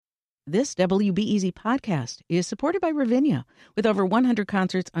This WBEZ podcast is supported by Ravinia, with over 100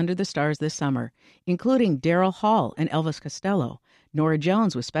 concerts under the stars this summer, including Daryl Hall and Elvis Costello, Norah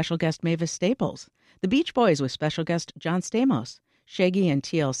Jones with special guest Mavis Staples, The Beach Boys with special guest John Stamos, Shaggy and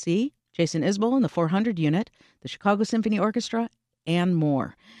TLC, Jason Isbell and the 400 Unit, the Chicago Symphony Orchestra, and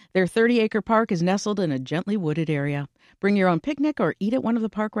more. Their 30-acre park is nestled in a gently wooded area. Bring your own picnic or eat at one of the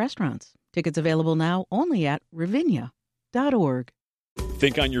park restaurants. Tickets available now only at ravinia.org.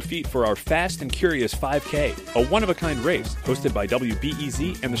 Think on your feet for our Fast and Curious 5K, a one-of-a-kind race hosted by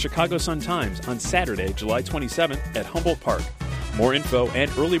WBEZ and the Chicago Sun-Times on Saturday, July 27th at Humboldt Park. More info and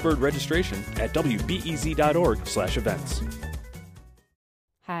early bird registration at wbez.org/events.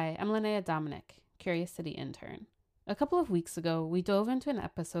 Hi, I'm Linnea Dominic, Curious City intern. A couple of weeks ago, we dove into an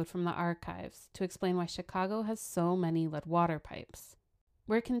episode from the archives to explain why Chicago has so many lead water pipes.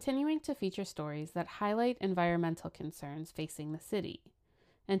 We're continuing to feature stories that highlight environmental concerns facing the city.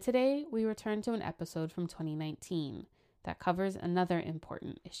 And today, we return to an episode from 2019 that covers another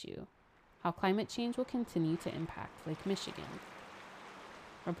important issue: how climate change will continue to impact Lake Michigan.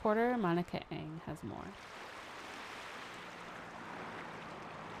 Reporter Monica Eng has more.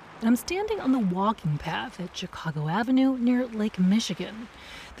 I'm standing on the walking path at Chicago Avenue near Lake Michigan.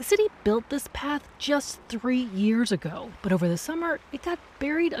 The city built this path just 3 years ago, but over the summer, it got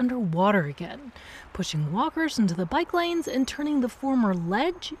buried under water again, pushing walkers into the bike lanes and turning the former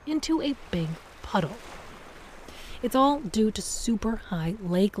ledge into a big puddle. It's all due to super high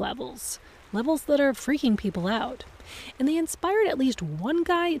lake levels that are freaking people out. And they inspired at least one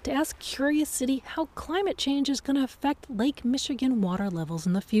guy to ask Curious City how climate change is going to affect Lake Michigan water levels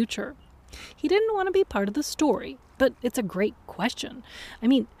in the future. He didn't want to be part of the story, but it's a great question. I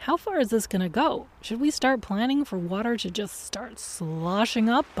mean, how far is this going to go? Should we start planning for water to just start sloshing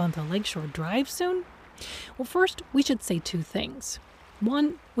up onto Lakeshore Drive soon? Well, first, we should say two things.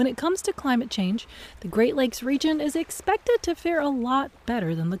 One, when it comes to climate change, the Great Lakes region is expected to fare a lot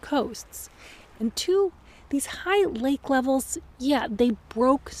better than the coasts. And two, these high lake levels, they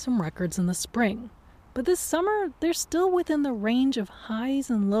broke some records in the spring. But this summer, they're still within the range of highs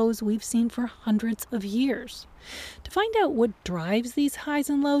and lows we've seen for hundreds of years. To find out what drives these highs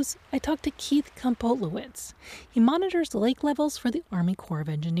and lows, I talked to Keith Kompolowitz. He monitors lake levels for the Army Corps of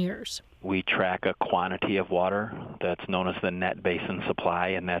Engineers. We track a quantity of water that's known as the net basin supply,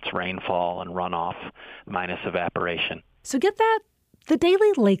 and that's rainfall and runoff minus evaporation. So get that? The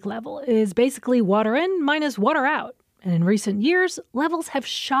daily lake level is basically water in minus water out. And in recent years, levels have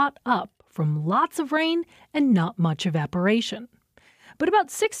shot up from lots of rain and not much evaporation. But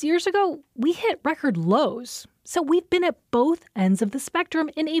about 6 years ago, we hit record lows. So we've been at both ends of the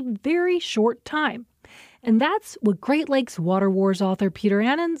spectrum in a very short time. And that's what Great Lakes Water Wars author Peter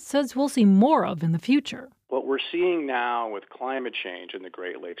Annan says we'll see more of in the future. What we're seeing now with climate change in the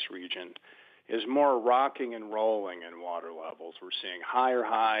Great Lakes region is more rocking and rolling in water levels. We're seeing higher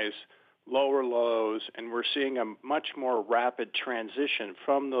highs, lower lows, and we're seeing a much more rapid transition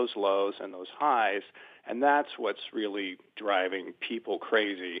from those lows and those highs, and that's what's really driving people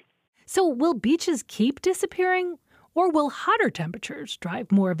crazy. So will beaches keep disappearing? Or will hotter temperatures drive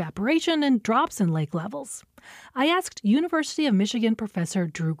more evaporation and drops in lake levels? I asked University of Michigan professor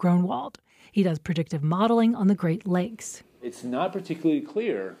Drew Grunwald. He does predictive modeling on the Great Lakes. It's not particularly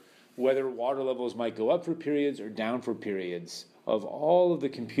clear whether water levels might go up for periods or down for periods. Of all of the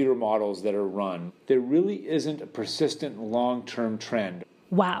computer models that are run, there really isn't a persistent long-term trend.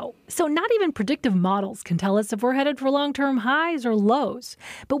 Wow. So not even predictive models can tell us if we're headed for long-term highs or lows.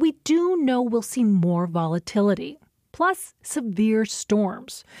 But we do know we'll see more volatility. Plus severe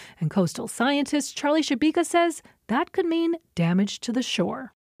storms. And coastal scientist Charlie Shabika says that could mean damage to the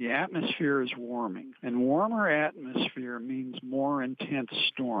shore. The atmosphere is warming, and warmer atmosphere means more intense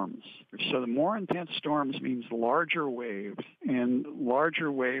storms. So the more intense storms means larger waves, and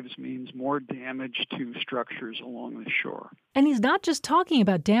larger waves means more damage to structures along the shore. And he's not just talking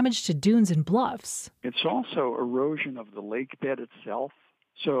about damage to dunes and bluffs. It's also erosion of the lake bed itself.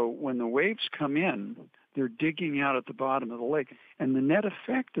 So when the waves come in, they're digging out at the bottom of the lake. And the net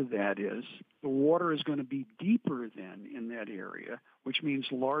effect of that is the water is going to be deeper then in that area, which means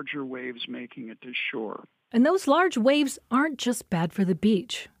larger waves making it to shore. And those large waves aren't just bad for the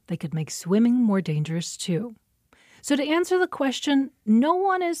beach. They could make swimming more dangerous too. So to answer the question, no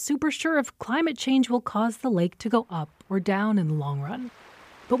one is super sure if climate change will cause the lake to go up or down in the long run.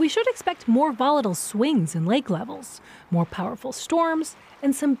 But we should expect more volatile swings in lake levels, more powerful storms,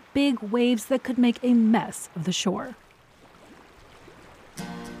 and some big waves that could make a mess of the shore.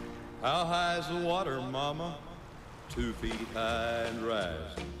 How high is the water, Mama? 2 feet high and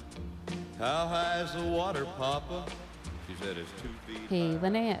rising. How high is the water, Papa? She said it's 2 feet. Hey,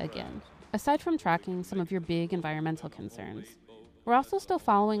 Linnea again. Aside from tracking some of your big environmental concerns, we're also still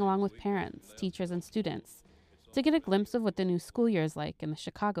following along with parents, teachers, and students to get a glimpse of what the new school year is like in the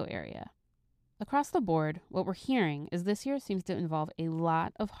Chicago area. Across the board, what we're hearing is this year seems to involve a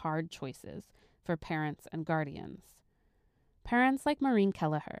lot of hard choices for parents and guardians. Parents like Maureen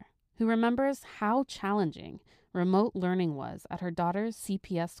Kelleher, who remembers how challenging remote learning was at her daughter's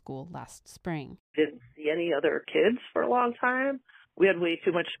CPS school last spring. Didn't see any other kids for a long time. We had way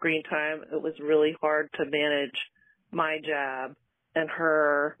too much screen time. It was really hard to manage my job and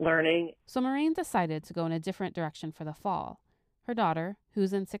her learning. So Maureen decided to go in a different direction for the fall. Her daughter,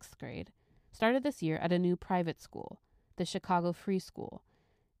 who's in 6th grade, started this year at a new private school, the Chicago Free School,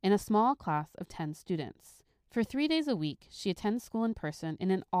 in a small class of 10 students. For 3 days a week, she attends school in person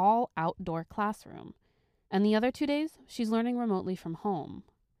in an all-outdoor classroom. And the other 2 days, she's learning remotely from home.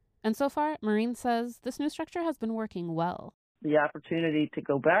 And so far, Maureen says this new structure has been working well. The opportunity to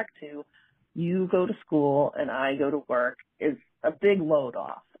go back to, you go to school and I go to work, is a big load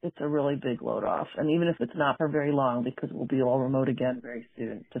off. It's a really big load off. And even if it's not for very long, because we'll be all remote again very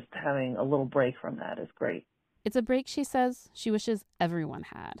soon, just having a little break from that is great. It's a break, she says, she wishes everyone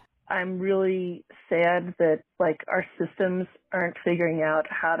had. I'm really sad that, our systems aren't figuring out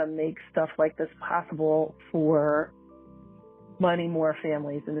how to make stuff like this possible for many more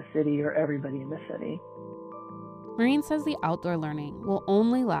families in the city or everybody in the city. Maureen says the outdoor learning will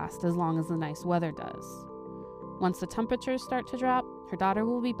only last as long as the nice weather does. Once the temperatures start to drop, her daughter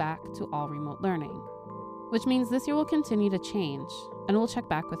will be back to all remote learning, which means this year will continue to change, and we'll check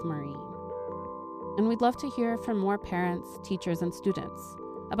back with Maureen. And we'd love to hear from more parents, teachers, and students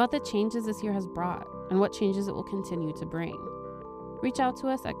about the changes this year has brought and what changes it will continue to bring. Reach out to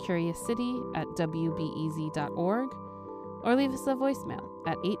us at curiouscity@wbez.org or leave us a voicemail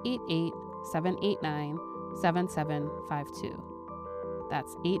at 888-789-7752.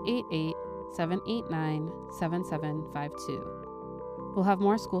 That's 888-789-7752. We'll have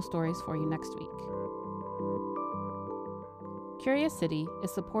more school stories for you next week. Curious City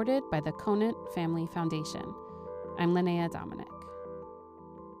is supported by the Conant Family Foundation. I'm Linnea Dominic.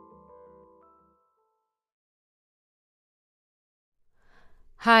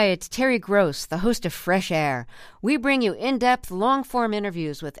 Hi, it's Terry Gross, the host of Fresh Air. We bring you in-depth, long-form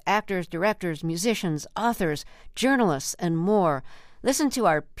interviews with actors, directors, musicians, authors, journalists, and more. Listen to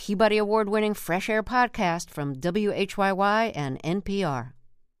our Peabody Award-winning Fresh Air podcast from WHYY and NPR.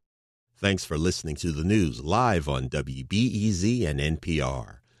 Thanks for listening to the news live on WBEZ and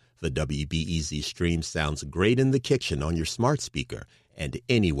NPR. The WBEZ stream sounds great in the kitchen on your smart speaker and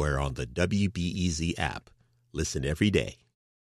anywhere on the WBEZ app. Listen every day.